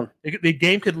 Yeah, the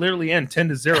game could literally end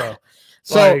 10-0.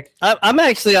 So I'm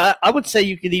actually, I would say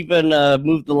you could even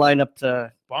move the line up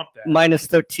to bump that minus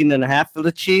 13.5 for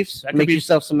the Chiefs. Make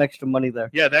yourself some extra money there.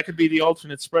 Yeah, that could be the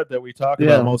alternate spread that we talk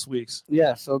about most weeks.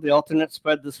 Yeah, so the alternate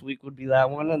spread this week would be that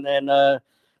one, and then I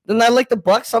like the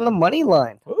Bucks on the money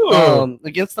line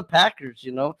against the Packers.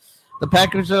 You know, the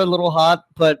Packers are a little hot,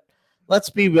 but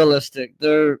let's be realistic.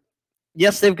 They've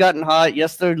gotten hot.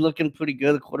 Yes, they're looking pretty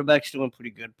good. The quarterback's doing pretty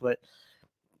good, but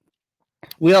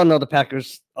we all know the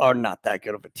Packers are not that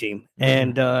good of a team.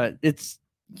 And it's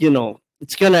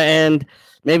going to end.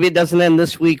 Maybe it doesn't end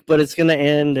this week, but it's going to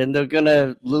end, and they're going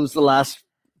to lose the last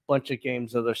bunch of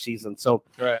games of their season. So,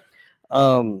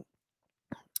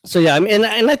 So yeah, I mean,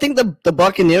 and I think the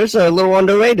Buccaneers are a little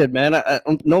underrated, man.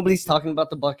 Nobody's talking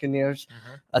about the Buccaneers.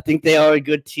 I think they are a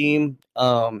good team.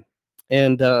 I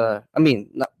mean, they're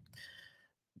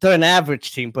an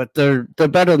average team, but they're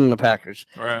better than the Packers.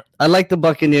 Right. I like the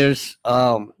Buccaneers.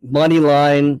 Money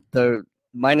line, they're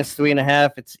minus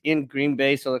 3.5. It's in Green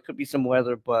Bay, so there could be some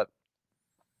weather, but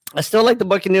I still like the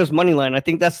Buccaneers money line. I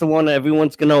think that's the one that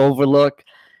everyone's going to overlook,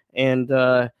 and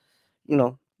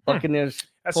Buccaneers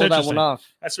pull that one off.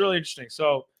 That's really interesting.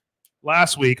 So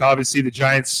last week, obviously, the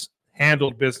Giants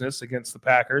handled business against the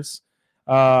Packers.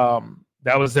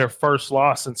 That was their first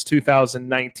loss since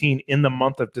 2019 in the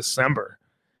month of December.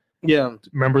 Yeah.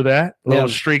 Remember that little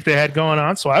streak they had going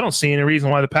on? So I don't see any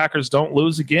reason why the Packers don't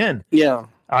lose again. Yeah.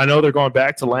 I know they're going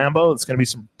back to Lambeau. It's going to be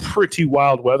some pretty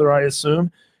wild weather, I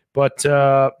assume. But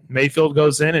Mayfield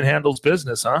goes in and handles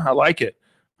business, huh? I like it.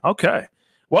 Okay.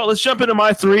 Well, let's jump into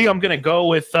my three. I'm going to go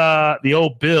with the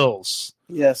old Bills.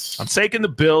 Yes. I'm taking the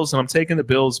Bills, and I'm taking the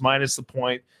Bills minus the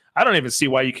point. I don't even see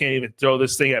why you can't even throw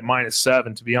this thing at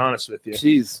 -7, to be honest with you.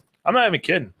 Jeez. I'm not even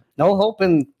kidding. No hope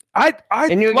in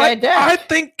your guy Dak. I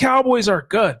think Cowboys are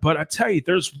good, but I tell you,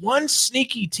 there's one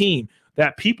sneaky team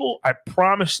that people, I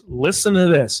promise, listen to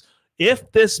this. If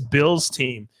this Bills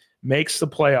team makes the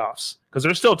playoffs, because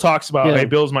there's still talks about, hey,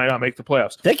 Bills might not make the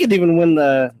playoffs. They could even win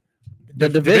the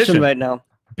division right now.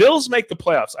 Bills make the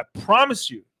playoffs. I promise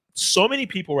you, so many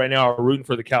people right now are rooting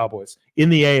for the Cowboys in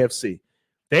the AFC.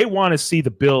 They want to see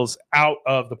the Bills out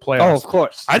of the playoffs. Oh, of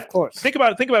course. Of course. Think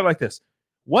about it like this.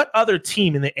 What other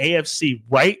team in the AFC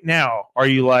right now are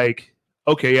you like,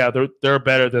 okay, yeah, they're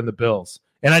better than the Bills?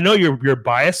 And I know you're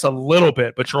biased a little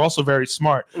bit, but you're also very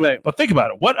smart. Right. But think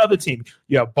about it. What other team?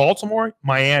 You have Baltimore,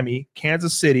 Miami,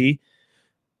 Kansas City,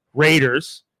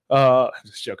 Raiders. I'm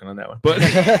just joking on that one.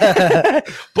 But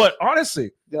but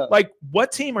honestly, like,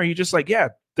 what team are you just like, yeah,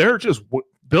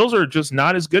 Bills are just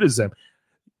not as good as them.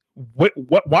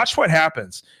 Watch what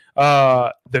happens.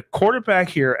 The quarterback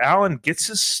here, Allen, gets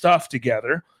his stuff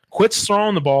together, quits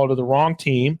throwing the ball to the wrong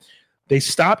team. They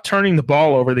stop turning the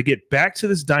ball over. They get back to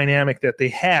this dynamic that they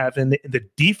have, and the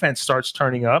defense starts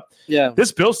turning up. Yeah,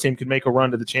 this Bills team could make a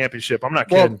run to the championship. I'm not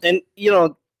kidding. And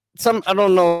I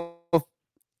don't know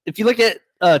if you look at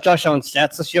Josh Allen's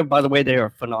stats this year. By the way, they are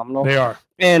phenomenal. They are.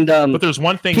 And but there's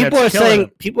one thing people are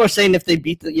saying if they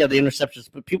beat the interceptions,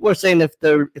 but people are saying if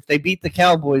they beat the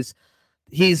Cowboys,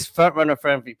 he's front runner for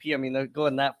MVP. I mean, they're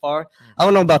going that far. I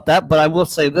don't know about that, but I will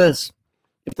say this: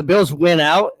 if the Bills win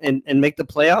out and make the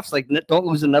playoffs, like don't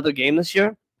lose another game this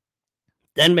year,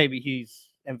 then maybe he's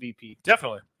MVP.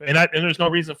 Definitely, and there's no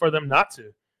reason for them not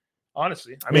to.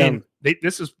 Honestly, I mean,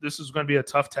 this is going to be a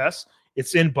tough test.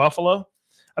 It's in Buffalo.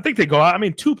 I think they go out. I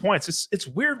mean, 2 points. It's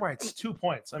weird why it's 2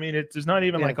 points. I mean, there's not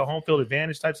even like a home field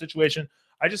advantage type situation.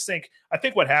 I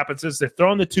think what happens is they're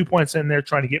throwing the 2 points in there,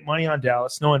 trying to get money on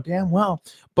Dallas, knowing damn well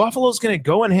Buffalo's going to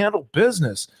go and handle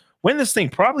business, win this thing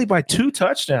probably by 2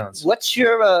 touchdowns. What's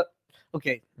your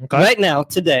okay right now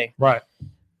today? Right.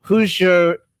 Who's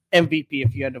your MVP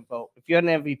if you had to vote? If you had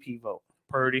an MVP vote,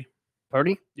 Purdy.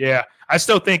 Yeah, I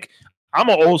still think I'm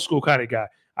an old school kind of guy.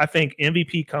 I think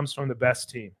MVP comes from the best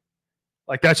team.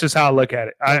 Like, that's just how I look at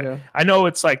it. I know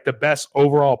it's like the best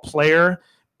overall player,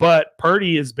 but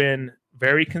Purdy has been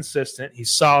very consistent.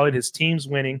 He's solid. His team's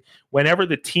winning. Whenever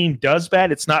the team does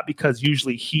bad, it's not because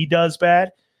usually he does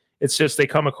bad. It's just they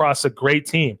come across a great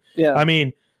team. Yeah. I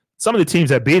mean, some of the teams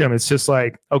that beat him, it's just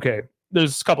like, okay,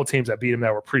 there's a couple teams that beat him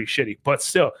that were pretty shitty, but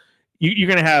still, you're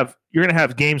gonna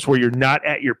have games where you're not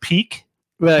at your peak,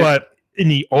 right? But in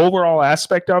the overall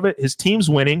aspect of it, his team's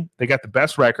winning. They got the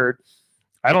best record.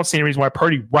 I don't see any reason why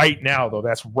Purdy right now, though.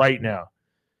 That's right now.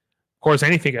 Of course,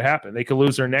 anything could happen. They could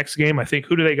lose their next game. I think,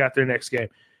 who do they got their next game?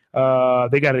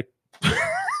 They got to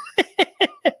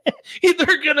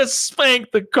they're going to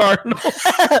spank the Cardinals.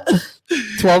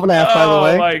 12 and a half, by the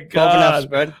way. Oh, my 12 and a half God.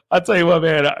 spread. I'll tell you what,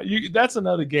 man. That's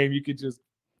another game you could just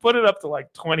put it up to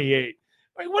like 28.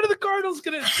 Like, what are the Cardinals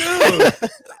going to do?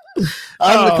 The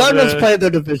Cardinals play their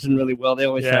division really well. They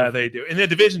always have. Yeah, they do. And the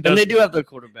division does. And they do have their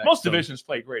quarterback. Most divisions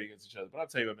play great against each other. But I'll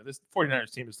tell you what, man, this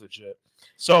 49ers team is legit.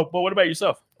 So, but what about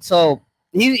yourself? So,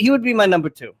 he would be my number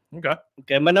 2.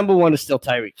 Okay. My number 1 is still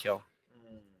Tyreek Hill.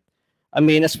 I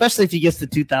mean, especially if he gets to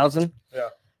 2,000. Yeah.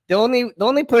 The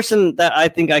only person that I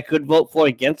think I could vote for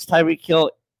against Tyreek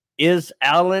Hill is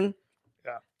Allen.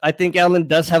 Yeah. I think Allen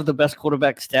does have the best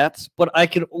quarterback stats, but I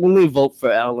could only vote for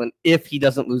Allen if he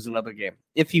doesn't lose another game,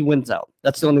 if he wins out.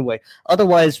 That's the only way.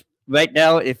 Otherwise, right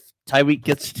now, if Tyreek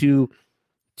gets to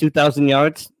 2,000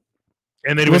 yards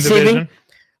and they win the division.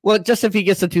 Well, just if he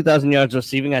gets to 2,000 yards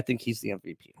receiving, I think he's the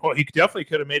MVP. Well, he definitely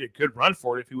could have made a good run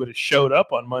for it if he would have showed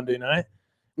up on Monday night.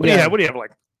 What do you have,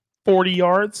 like 40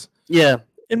 yards? Yeah.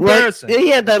 Embarrassing. Well, he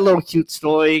had that little cute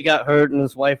story. He got hurt, and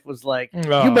his wife was like, "You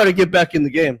better get back in the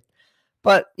game."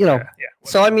 But,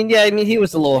 so, I mean, he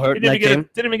was a little hurt in that game.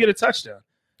 Didn't even get a touchdown.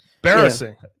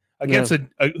 Embarrassing. Against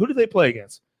who did they play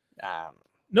against?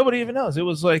 Nobody even knows. It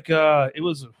was like, it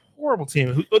was a horrible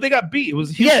team. They got beat. It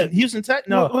was Houston Titans.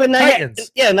 No,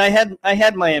 Titans. And I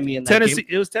had Miami in that Tennessee.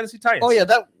 game. It was Tennessee Titans. Oh, yeah.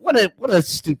 What a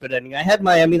stupid ending. I had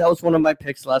Miami. That was one of my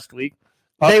picks last week.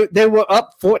 They were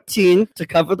up 14 to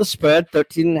cover the spread,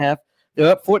 13.5.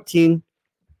 They're up 14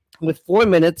 with 4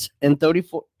 minutes and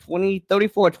 34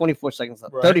 seconds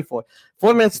left. Right. 34.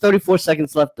 4 minutes, 34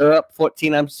 seconds left. They're up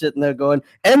 14. I'm sitting there going,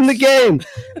 end the game.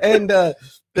 And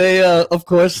they, of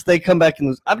course, they come back and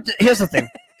lose. Here's the thing.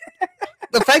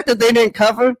 The fact that they didn't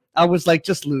cover, I was like,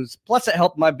 just lose. Plus, it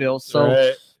helped my Bills.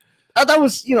 So that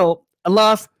was, a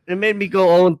loss. It made me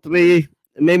go 0-3.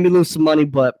 It made me lose some money,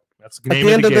 but that's the name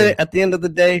of the game. At the end of the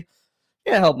day,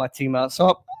 it helped my team out.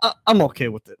 So I'm okay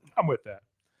with it. I'm with that.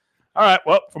 All right.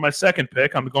 Well, for my second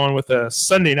pick, I'm going with a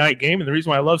Sunday night game. And the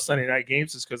reason why I love Sunday night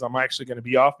games is because I'm actually going to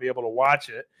be off, be able to watch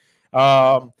it.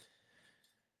 I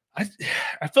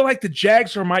feel like the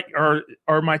Jags are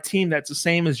my team that's the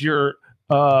same as your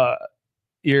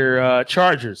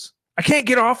Chargers. I can't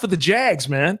get off of the Jags,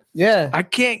 man. Yeah. I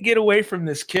can't get away from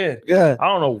this kid. Yeah. I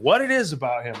don't know what it is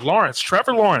about him.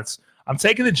 Trevor Lawrence. I'm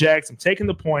taking the Jags. I'm taking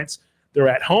the points. They're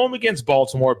at home against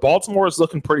Baltimore. Baltimore is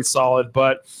looking pretty solid,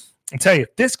 but I'm telling you,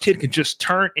 if this kid can just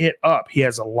turn it up, he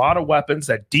has a lot of weapons.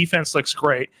 That defense looks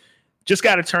great. Just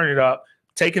got to turn it up.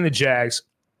 Taking the Jags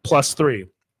 +3.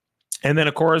 And then,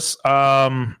 of course,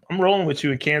 I'm rolling with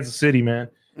you in Kansas City, man.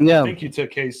 Yeah. I think you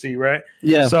took KC, right?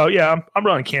 Yeah. So, I'm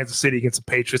running Kansas City against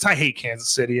the Patriots. I hate Kansas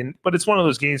City, but it's one of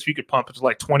those games where you could pump it to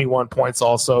like 21 points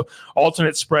also.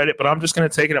 Alternate spread it, but I'm just going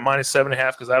to take it at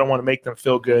 -7.5 because I don't want to make them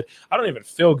feel good. I don't even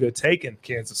feel good taking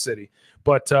Kansas City.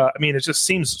 But, it just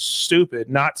seems stupid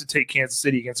not to take Kansas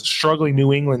City against a struggling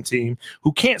New England team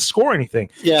who can't score anything.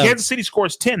 Yeah. Kansas City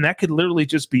scores 10. That could literally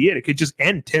just be it. It could just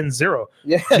end 10-0.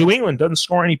 Yeah. New England doesn't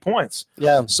score any points.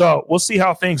 Yeah. So we'll see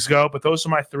how things go, but those are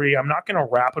my 3. I'm not going to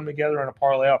wrap them together in a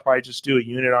parlay. I'll probably just do a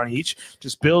unit on each.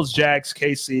 Just Bills, Jags,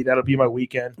 KC. That'll be my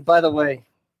weekend. By the way.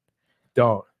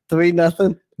 Don't.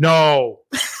 3-0. No.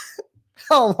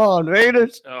 Come on,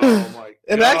 Raiders. Oh, my God.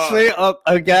 And actually,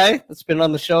 a guy that's been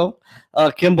on the show,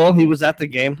 Kimball, he was at the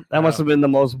game. That must have been the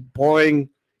most boring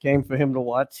game for him to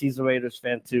watch. He's a Raiders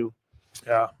fan, too.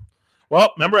 Yeah.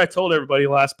 Well, remember I told everybody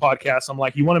last podcast, I'm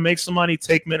like, you want to make some money?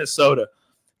 Take Minnesota.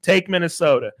 Take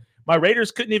Minnesota. My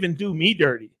Raiders couldn't even do me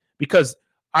dirty because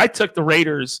I took the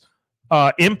Raiders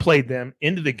and played them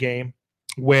into the game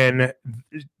when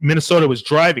Minnesota was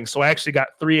driving. So I actually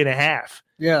got 3.5.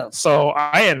 Yeah. So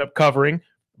I end up covering,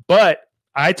 but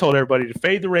I told everybody to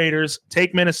fade the Raiders,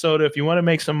 take Minnesota if you want to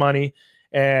make some money,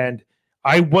 and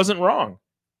I wasn't wrong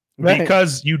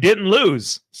because you didn't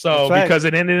lose. So because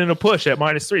it ended in a push at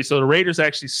 -3. So the Raiders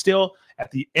actually still,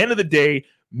 at the end of the day,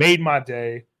 made my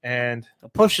day, and a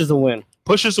push is a win.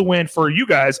 Push is a win for you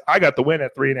guys. I got the win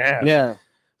at 3.5. Yeah.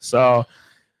 So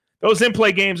those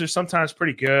in-play games are sometimes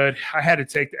pretty good. I had to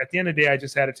take at the end of the day. I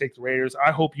just had to take the Raiders.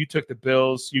 I hope you took the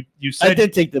Bills. You said I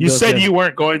did take the Bills. You said you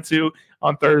weren't going to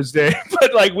on Thursday,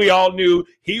 but like we all knew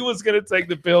he was going to take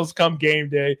the Bills come game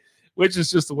day, which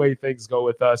is just the way things go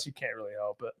with us. You can't really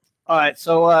help it. All right,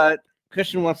 so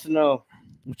Christian wants to know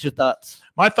what's your thoughts.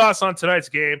 My thoughts on tonight's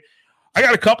game. I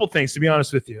got a couple things, to be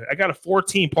honest with you. I got a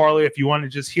 14 parlay if you want to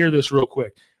just hear this real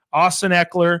quick. Austin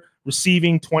Eckler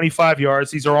receiving 25 yards.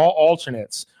 These are all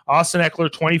alternates. Austin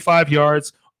Eckler, 25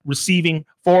 yards, receiving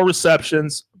 4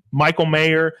 receptions, Michael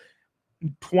Mayer,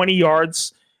 20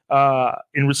 yards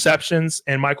in receptions,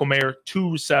 and Michael Mayer,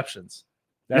 2 receptions.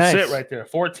 That's Nice. it right there.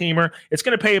 4-teamer. It's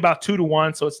going to pay about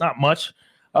 2-1, so it's not much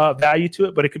value to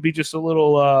it, but it could be just a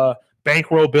little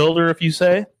bankroll builder, if you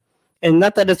say. And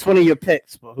not that it's one of your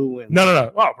picks, but who wins?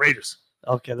 No. Oh, Raiders.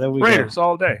 Okay, there we Raiders go.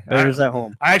 all day. Raiders at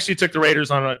home. I actually took the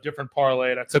Raiders on a different parlay,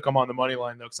 and I took them on the money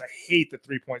line, though, because I hate the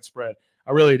 3-point spread.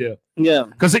 I really do. Yeah.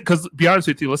 Because to be honest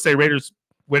with you, let's say Raiders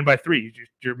win by 3.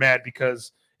 You're mad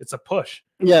because it's a push.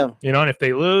 Yeah. You know, and if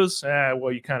they lose,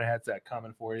 well, you kind of had that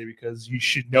coming for you because you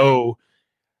should know,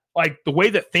 like, the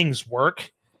way things work,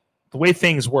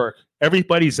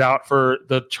 everybody's out for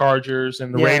the Chargers,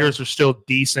 and the Raiders are still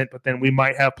decent, but then we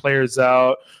might have players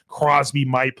out. Crosby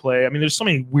might play. I mean, there's so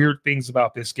many weird things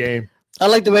about this game. I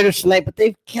like the Raiders tonight, but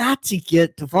they've got to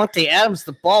get Devontae Adams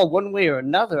the ball one way or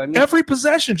another. I mean, every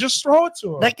possession, just throw it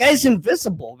to him. That guy's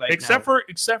invisible except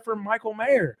for Michael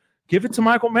Mayer. Give it to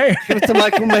Michael Mayer. Give it to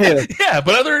Michael Mayer. Yeah,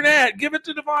 but other than that, give it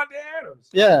to Devontae Adams.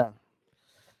 Yeah.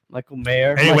 Michael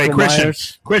Mayer. Anyway, Michael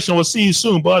Christian, we'll see you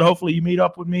soon, bud. Hopefully you meet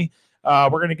up with me. We're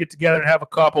going to get together and have a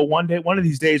couple. One of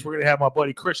these days, we're going to have my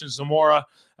buddy Christian Zamora.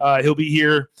 He'll be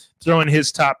here throwing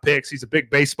his top picks. He's a big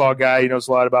baseball guy. He knows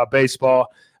a lot about baseball.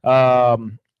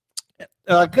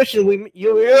 Christian,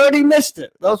 you already missed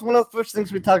it. That was one of the first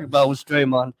things we talked about was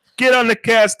Draymond. Get on the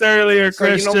cast earlier, so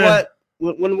Christian. You know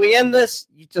what? When we end this,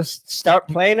 you just start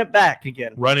playing it back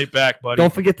again. Run it back, buddy.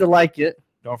 Don't forget to like it.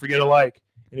 Don't forget to like.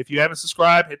 And if you haven't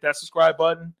subscribed, hit that subscribe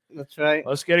button. That's right.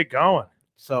 Let's get it going.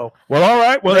 So, well, all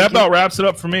right. Well, that about wraps it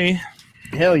up for me.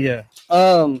 Hell yeah.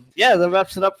 Yeah, that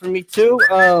wraps it up for me too.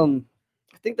 I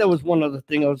think there was one other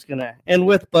thing I was gonna end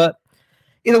with, but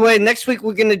either way, next week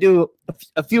we're gonna do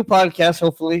a few podcasts.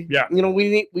 Hopefully, yeah. You know,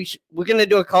 we're gonna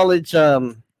do a college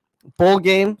bowl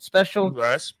game special.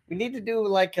 Yes. We need to do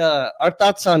like our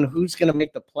thoughts on who's gonna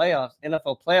make the playoffs,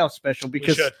 NFL playoff special,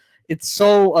 because it's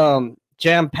so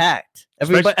jam packed.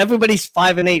 Everybody's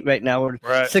 5-8 right now, or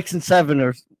 6-7,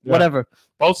 or whatever.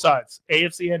 Both sides,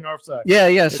 AFC and North side. Yeah.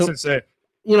 It's so insane.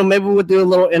 You know, maybe we'll do a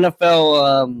little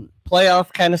NFL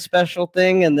playoff kind of special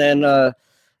thing, and then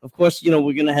of course, you know,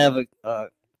 we're gonna have a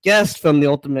guest from the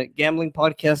Ultimate Gambling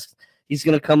Podcast. He's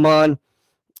gonna come on.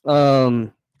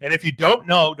 And if you don't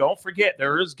know, don't forget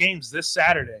there is games this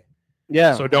Saturday.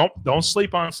 Yeah. So don't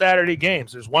sleep on Saturday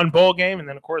games. There's one bowl game, and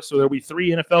then of course, so there'll be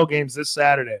 3 NFL games this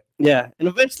Saturday. Yeah, and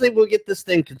eventually we'll get this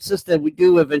thing consistent. We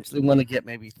do eventually want to get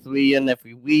maybe 3 in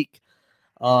every week.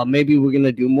 Maybe we're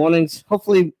gonna do mornings.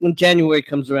 Hopefully, when January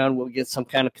comes around, we'll get some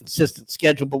kind of consistent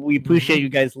schedule. But we appreciate you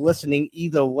guys listening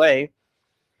either way.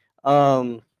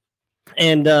 And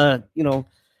you know,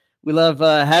 we love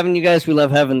having you guys. We love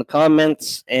having the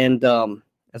comments. And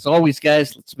as always,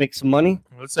 guys, let's make some money.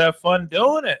 Let's have fun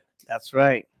doing it. That's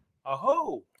right.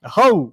 Aho. Aho.